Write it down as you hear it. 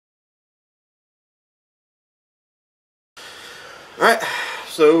Alright,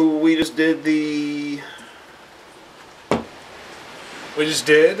 so we just did the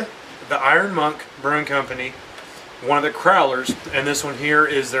Iron Monk Brewing Company, one of the crowlers, and this one here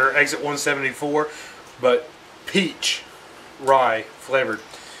is their Exit 174, but peach rye flavored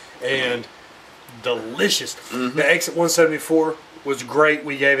and delicious. The Exit 174 was great.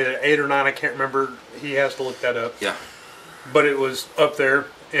 We gave it an 8 or 9. I can't remember. He has to look that up. Yeah. But it was up there.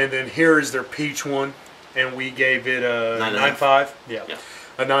 And then here is their peach one, and we gave it a 9.5. Yeah,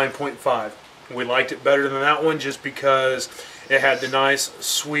 a 9.5. We liked it better than that one just because it had the nice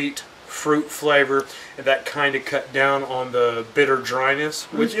sweet fruit flavor, and that kind of cut down on the bitter dryness,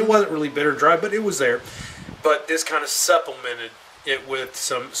 which it wasn't really bitter dry, but it was there. But this kind of supplemented it with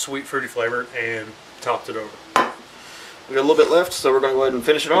some sweet fruity flavor and topped it over. We got a little bit left, so we're going to go ahead and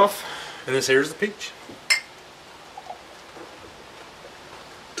finish it off. And this here's the peach.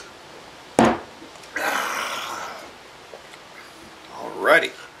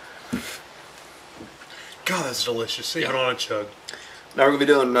 Alrighty. God, that's delicious. Even on a chug. Now we're going to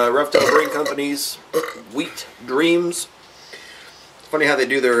be doing Roughtail Brewing Company's WhEaT Dreams. It's funny how they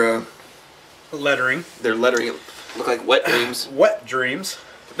do their lettering. Their lettering. It look like wet dreams. Wet dreams.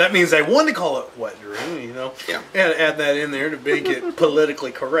 That means they wanted to call it wet dream, you know. Yeah. And add that in there to make it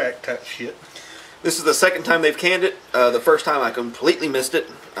politically correct type shit. This is the second time they've canned it. The first time I completely missed it.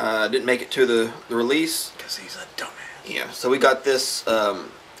 Didn't make it to the release. Because he's a dumbass. Yeah, so we got this up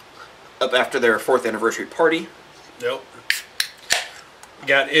after their 4th anniversary party. Yep.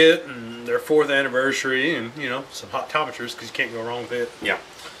 Got it and their 4th anniversary and, you know, some Hoptometers because you can't go wrong with it. Yeah.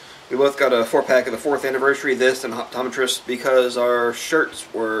 We both got a 4-pack of the 4th anniversary, this and Hoptometrist, because our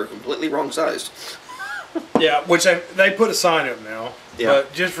shirts were completely wrong sized. Yeah, which they put a sign up now. Yeah.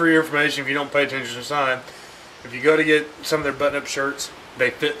 But just for your information, if you don't pay attention to the sign, if you go to get some of their button-up shirts, they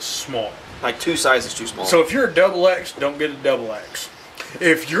fit small. Like 2 sizes too small. So if you're a double X, don't get a double X.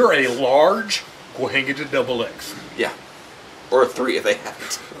 If you're a large, go ahead and get a double X. Yeah. Or a 3 if they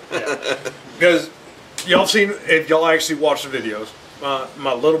haven't. Yeah. Because y'all seen, if y'all actually watch the videos,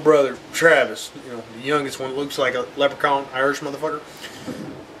 my little brother, Travis, you know, the youngest one, looks like a leprechaun Irish motherfucker.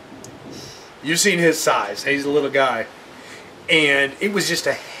 You've seen his size. He's a little guy. And it was just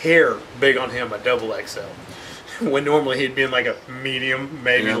a hair big on him, a double XL. When normally he'd been like a medium,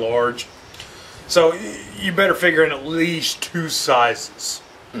 maybe large. So you better figure in at least 2 sizes.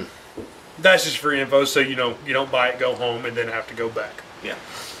 That's just for info, so you know you don't buy it, go home, and then have to go back. Yeah.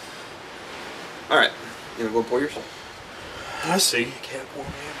 All right. You gonna go pour yours? I see. You can't pour me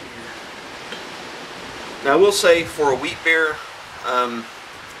a beer. Now I will say for a wheat beer,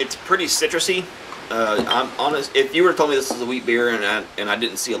 it's pretty citrusy. I'm honest. If you were to tell me this is a wheat beer and I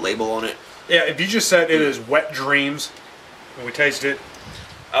didn't see a label on it. Yeah, if you just said it is Wet Dreams, and we tasted it,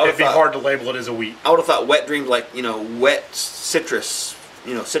 it'd be hard to label it as a wheat. I would have thought wet dreams, like, you know, wet citrus,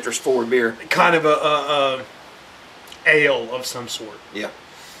 you know, citrus forward beer. Kind of a ale of some sort. Yeah.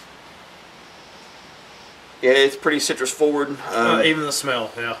 Yeah, it's pretty citrus forward. Even the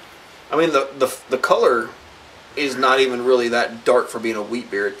smell, yeah. I mean, the color is not even really that dark for being a wheat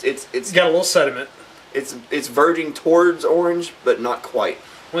beer. It's got a little sediment. It's verging towards orange, but not quite.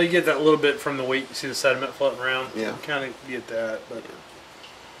 Well, you get that little bit from the wheat. You see the sediment floating around. Yeah. You kind of get that, but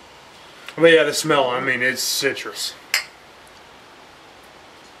yeah, the smell. I mean, it's citrus.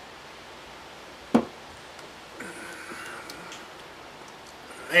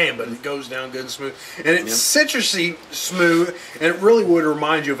 Man, but it goes down good and smooth. And it's citrusy smooth, and it really would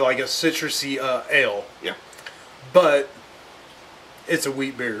remind you of like a citrusy ale. Yeah. But it's a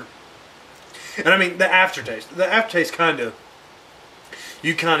wheat beer. And I mean, the aftertaste kind of,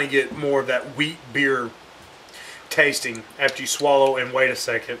 you kind of get more of that wheat beer tasting after you swallow and wait a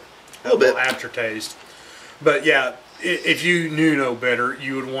second. A little bit. Aftertaste. But yeah, if you knew no better,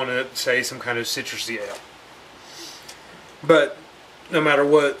 you would want to say some kind of citrusy ale. But no matter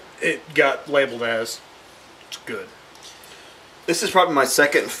what it got labeled as, it's good. This is probably my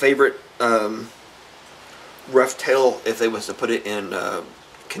second favorite Roughtail if they was to put it in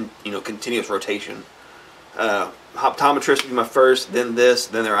continuous rotation. Hoptometrist would be my first, then this,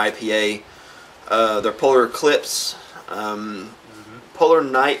 then their IPA, their Polar Eclipse, Polar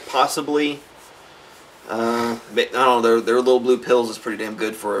Night possibly. But I don't know, their little blue pills is pretty damn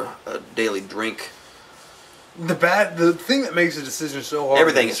good for a daily drink. The thing that makes the decision so hard.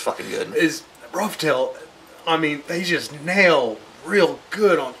 Everything is fucking good. Is Roughtail. I mean, they just nail real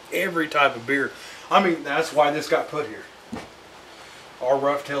good on every type of beer. I mean, that's why this got put here. Our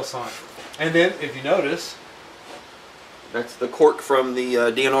Roughtail sign. And then, if you notice, that's the cork from the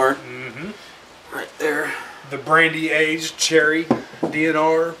DNR. Right there. The brandy aged cherry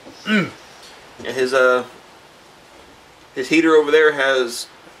DNR. Yeah, his His heater over there has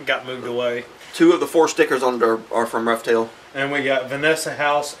got moved away. 2 of the 4 stickers on it are from Roughtail. And we got Vanessa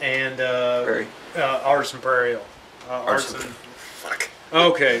House and Artisan Prairie Ale. Artisan. Fuck.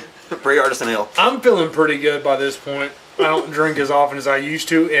 Okay. Prairie Artisan Ale. I'm feeling pretty good by this point. I don't drink as often as I used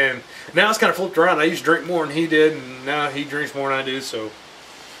to, and now it's kind of flipped around. I used to drink more than he did, and now he drinks more than I do, so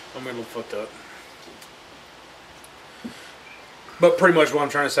I'm a little fucked up. But pretty much what I'm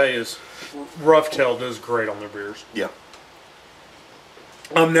trying to say is Roughtail does great on their beers. Yeah.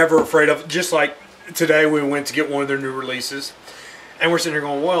 I'm never afraid of it. Just like today we went to get one of their new releases, and we're sitting here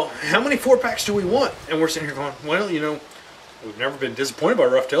going, well, how many 4-packs do we want? And we're sitting here going, well, you know, we've never been disappointed by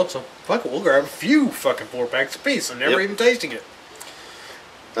Roughtail, so fuck it, we'll grab a few fucking 4-packs a piece and never even tasting it.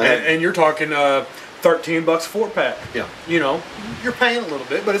 And you're talking $13 a 4-pack. Yeah. You know, you're paying a little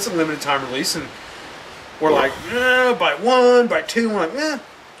bit, but it's a limited time release, and we're like, buy 1, buy 2. We're like,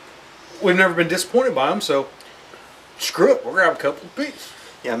 we've never been disappointed by them, so screw it, we'll grab a couple of piece.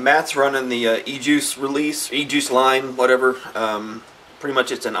 Yeah, Matt's running the E-Juice release, E-Juice line, whatever. Pretty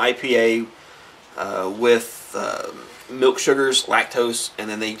much it's an IPA with milk sugars, lactose, and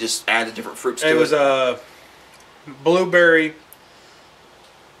then they just added different fruits to it. It was blueberry,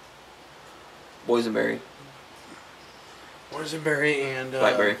 boysenberry, and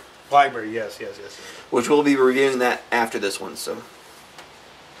blackberry. Blackberry, yes. Which we'll be reviewing that after this one, so.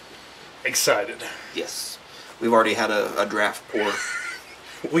 Excited. Yes. We've already had a draft pour.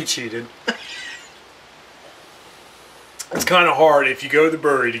 We cheated. It's kind of hard if you go to the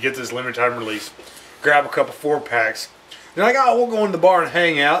brewery to get this limited time release. Grab a couple 4-packs. You're like, oh, we'll go in the bar and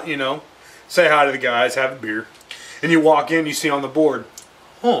hang out, you know. Say hi to the guys, have a beer. And you walk in, you see on the board,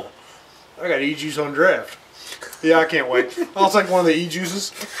 I got E-Juice on draft. Yeah, I can't wait. I'll take one of the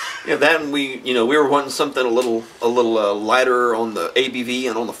E-Juices. Yeah, that and we were wanting something a little lighter on the ABV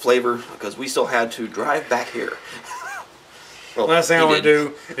and on the flavor because we still had to drive back here. Well, last thing I want to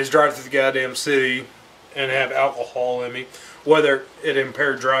do is drive through the goddamn city and have alcohol in me. Whether it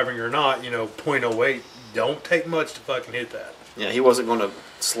impaired driving or not, 0.08, don't take much to fucking hit that. Yeah, he wasn't going to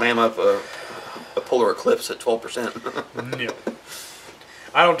slam up a Polar Eclipse at 12%. No.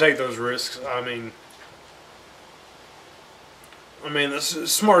 I don't take those risks. I mean, the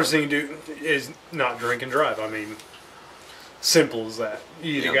smartest thing to do is not drink and drive. I mean, simple as that.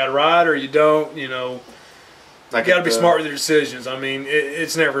 You either got to ride or you don't, You got to be smart with your decisions. I mean,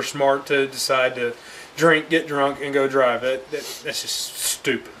 it's never smart to decide to drink, get drunk, and go drive. That's just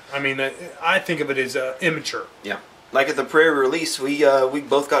stupid. I mean, I think of it as immature. Yeah. Like at the Prairie release, we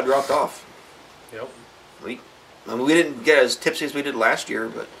both got dropped off. Yep. We didn't get as tipsy as we did last year,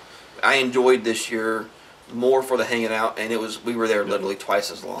 but I enjoyed this year more for the hanging out, and we were there literally twice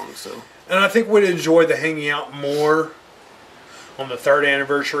as long. So. And I think we'd enjoy the hanging out more on the 3rd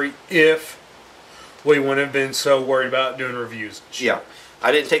anniversary if we wouldn't have been so worried about doing reviews. Yeah.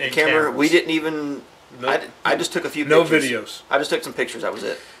 I didn't take the camera. Cameras. We didn't even... Nope. I just took a few pictures. No videos. I just took some pictures. That was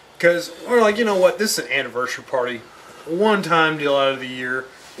it. Because we're like, you know what? This is an anniversary party. One-time deal out of the year.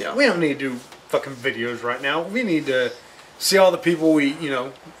 Yeah. We don't need to do fucking videos right now. We need to see all the people we,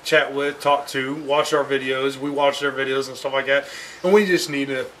 chat with, talk to, watch our videos. We watch their videos and stuff like that. And we just need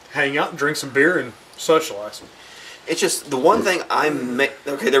to hang out and drink some beer and socialize. It's just the one thing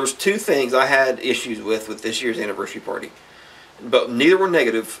okay, there was 2 things I had issues with this year's anniversary party. But neither were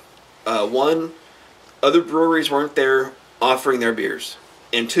negative. One, other breweries weren't there offering their beers.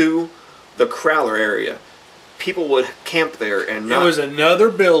 And 2, the Crowler area. People would camp there and not... It was another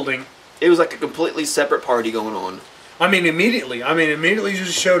building. It was like a completely separate party going on. Immediately you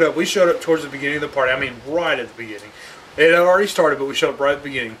just showed up. We showed up towards the beginning of the party. Right at the beginning. It had already started, but we showed up right at the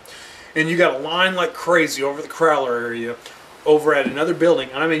beginning. And you got a line like crazy over the Crowler area, over at another building.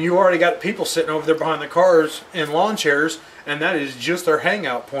 And you already got people sitting over there behind the cars in lawn chairs, and that is just their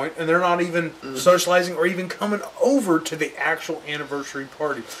hangout point, and they're not even socializing or even coming over to the actual anniversary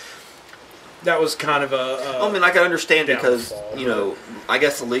party. That was kind of I can understand because, I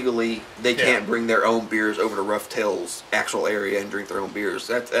guess legally they can't bring their own beers over to Roughtail's actual area and drink their own beers.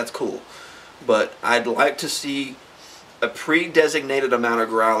 That's cool. But I'd like to see a pre-designated amount of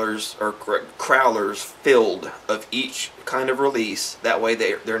growlers or crowlers filled of each kind of release. That way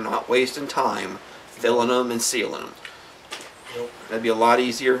they're not wasting time filling them and sealing them. Yep. That'd be a lot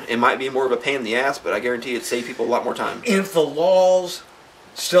easier. It might be more of a pain in the ass, but I guarantee it'd save people a lot more time. If the laws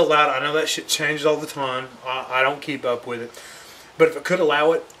still allowed, I know that shit changes all the time. I don't keep up with it. But if it could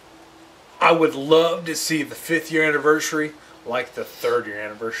allow it, I would love to see the 5th year anniversary like the 3rd year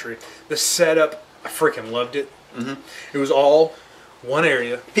anniversary. The setup, I freaking loved it. Mm-hmm. It was all one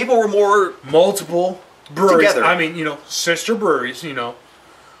area. People were more multiple breweries. Together. Sister breweries,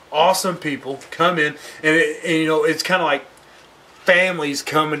 awesome people come in, and it's kind of like families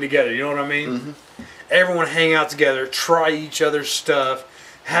coming together. You know what I mean? Mm-hmm. Everyone hang out together, try each other's stuff,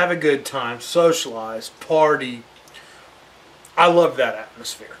 have a good time, socialize, party. I love that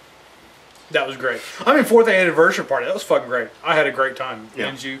atmosphere. That was great. I mean, 4th anniversary party. That was fucking great. I had a great time. Yeah.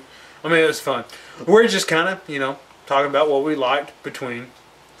 Didn't you? I mean, it was fun. We're just kind of, talking about what we liked between.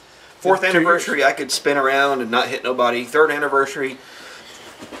 4th anniversary, I could spin around and not hit nobody. 3rd anniversary,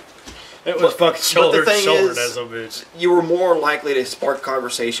 it was fucking shoulder to shoulder, that some bitch. You were more likely to spark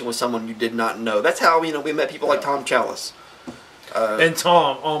conversation with someone you did not know. That's how we met people like Tom Chalice. And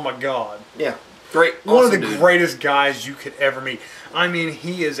Tom, oh my God. Yeah, great. One of the greatest guys you could ever meet. I mean,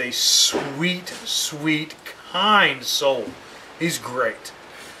 he is a sweet, sweet, kind soul. He's great.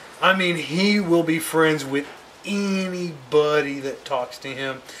 I mean, he will be friends with anybody that talks to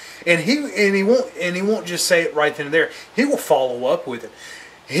him, and he won't just say it right then and there. He will follow up with it.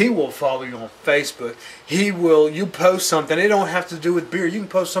 He will follow you on Facebook. You post something. It don't have to do with beer. You can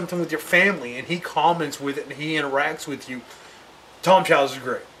post something with your family, and he comments with it, and he interacts with you. Tom Chalice is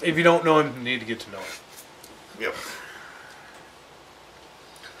great. If you don't know him, you need to get to know him. Yep.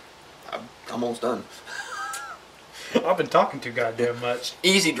 I'm almost done. I've been talking too goddamn much.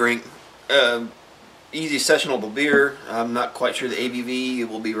 Easy drink. Easy sessionable beer. I'm not quite sure the ABV. It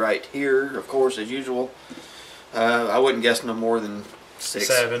will be right here, of course, as usual. I wouldn't guess no more than 6.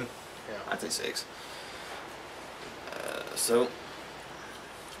 7. Yeah, I'd say 6. So,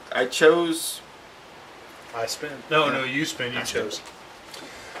 I chose... I spin. No, you spin. You chose.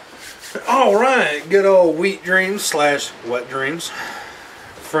 All right. Good old Wheat Dreams / WhEaT Dreams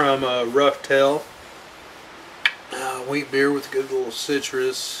from Roughtail. Wheat beer with a good little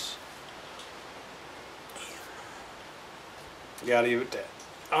citrus. Gotta give it that.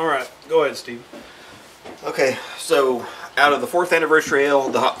 All right. Go ahead, Steve. Okay, so out of the 4th anniversary ale,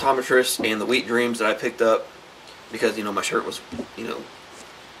 the Hoptometrist, and the Wheat Dreams that I picked up, because my shirt was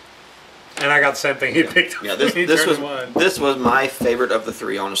and I got the same thing he picked up. Yeah, this was my favorite of the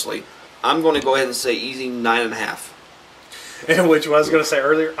 3, honestly. I'm going to go ahead and say easy 9.5. And which I was going to say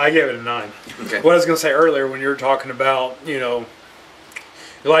earlier, I gave it a 9. Okay. What I was going to say earlier when you were talking about you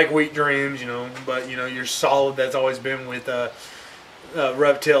like Wheat Dreams, but you're solid. That's always been with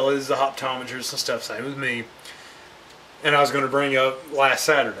Roughtail is the Hoptometrist and stuff. Same with me. And I was going to bring up last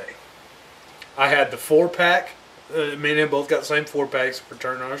Saturday. I had the 4-pack. Me and him both got the same 4-packs for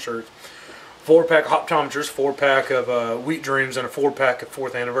turning on our shirts. 4-pack Hoptometrist, 4-pack of Wheat Dreams, and a 4-pack of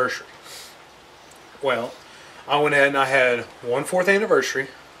 4th anniversary. Well, I went ahead and I had 1 4th anniversary,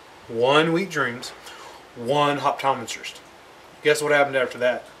 1 Wheat Dreams, 1 Hoptometrist. Guess what happened after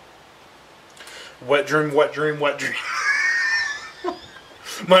that? WhEaT Dream, WhEaT Dream, WhEaT Dream.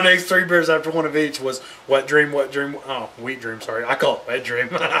 My next 3 beers after 1 of each was WhEaT Dream, WhEaT Dream. Oh, Wheat Dream, sorry. I call it WhEaT Dream.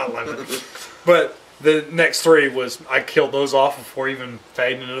 I love it. But the next 3 was, I killed those off before even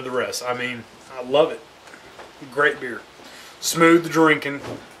fading into the rest. I mean, I love it. Great beer. Smooth drinking.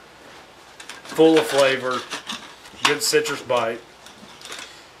 Full of flavor. Good citrus bite.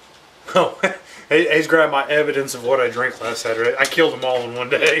 Oh, he's grabbed my evidence of what I drank last Saturday. I killed them all in one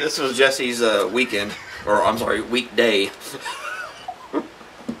day. This was Jesse's weekend. Or, I'm sorry, weekday.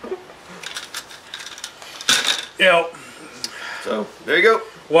 Yep. So, there you go.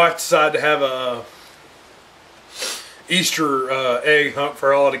 Wife decided to have a Easter egg hunt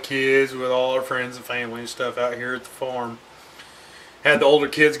for all the kids with all our friends and family and stuff out here at the farm. Had the older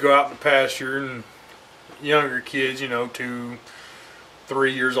kids go out in the pasture and younger kids, 2,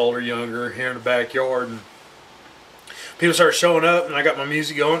 3 years old or younger, here in the backyard. And people started showing up, and I got my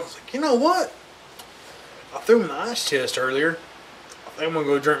music going. I was like, you know what? I threw them in the ice chest earlier. I think I'm going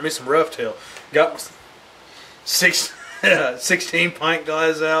to go drink me some Roughtail. Got 16 pint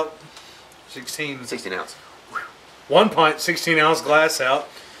glass out. 16 ounce. 1 pint, 16 ounce glass out.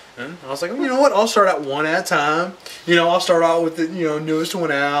 And I was like, you know what? I'll start out one at a time. I'll start out with the newest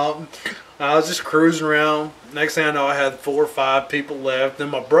one out. I was just cruising around. Next thing I know, I had 4 or 5 people left. Then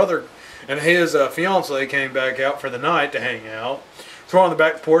my brother and his fiance came back out for the night to hang out. So we're on the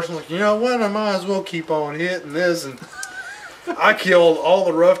back porch and like, you know what? I might as well keep on hitting this. And I killed all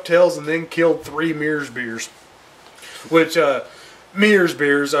the Roughtails and then killed 3 Mears beers. Which Mears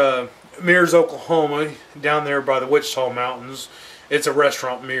beers, Mears, Oklahoma, down there by the Wichita Mountains. It's a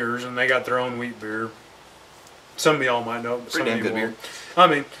restaurant, Mears, and they got their own wheat beer. Some of y'all might know, but some of you won't. I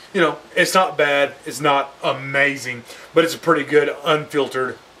mean, it's not bad. It's not amazing, but it's a pretty good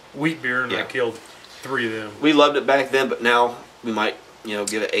unfiltered wheat beer, and I killed 3 of them. We loved it back then, but now we might,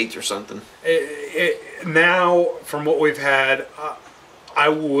 give it 8 or something. Now, from what we've had, I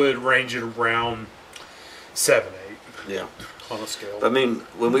would range it around 7, 8. Yeah. on a scale. But, I mean,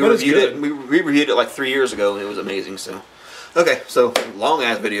 when we But it's reviewed it, good. we reviewed it like 3 years ago, and it was amazing. So, okay, so long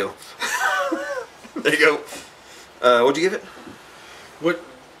ass video. There you go. What'd you give it? What?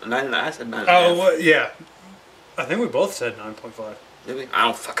 9.5. I said 9.5. Oh, what? Yeah. I think we both said 9.5. Maybe I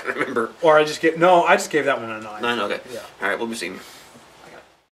don't fucking remember. Or I just gave that one a 9. 9. Okay. Yeah. All right. We'll be seeing you.